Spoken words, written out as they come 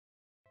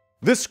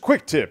This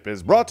quick tip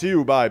is brought to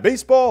you by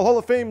Baseball Hall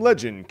of Fame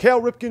legend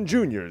Cal Ripken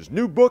Jr.'s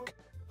new book,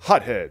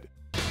 Hothead.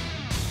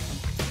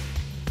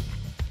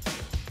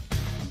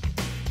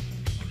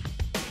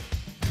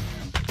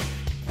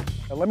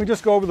 Let me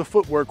just go over the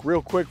footwork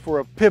real quick for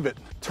a pivot.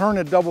 Turn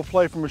a double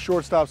play from a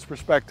shortstop's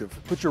perspective.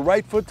 Put your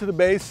right foot to the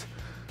base,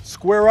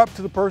 square up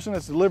to the person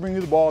that's delivering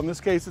you the ball. In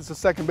this case, it's the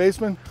second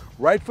baseman.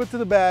 Right foot to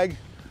the bag,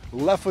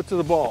 left foot to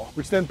the ball,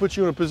 which then puts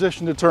you in a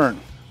position to turn.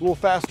 A little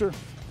faster,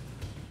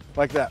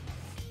 like that.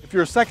 If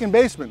you're a second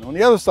baseman, on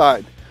the other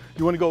side,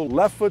 you want to go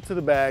left foot to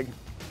the bag,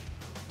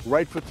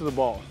 right foot to the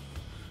ball.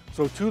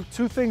 So two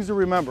things to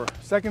remember.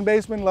 Second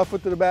baseman, left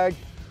foot to the bag,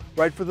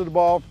 right foot to the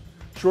ball.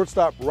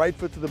 Shortstop, right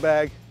foot to the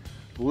bag,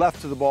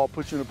 left to the ball,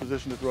 puts you in a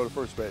position to throw to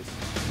first base.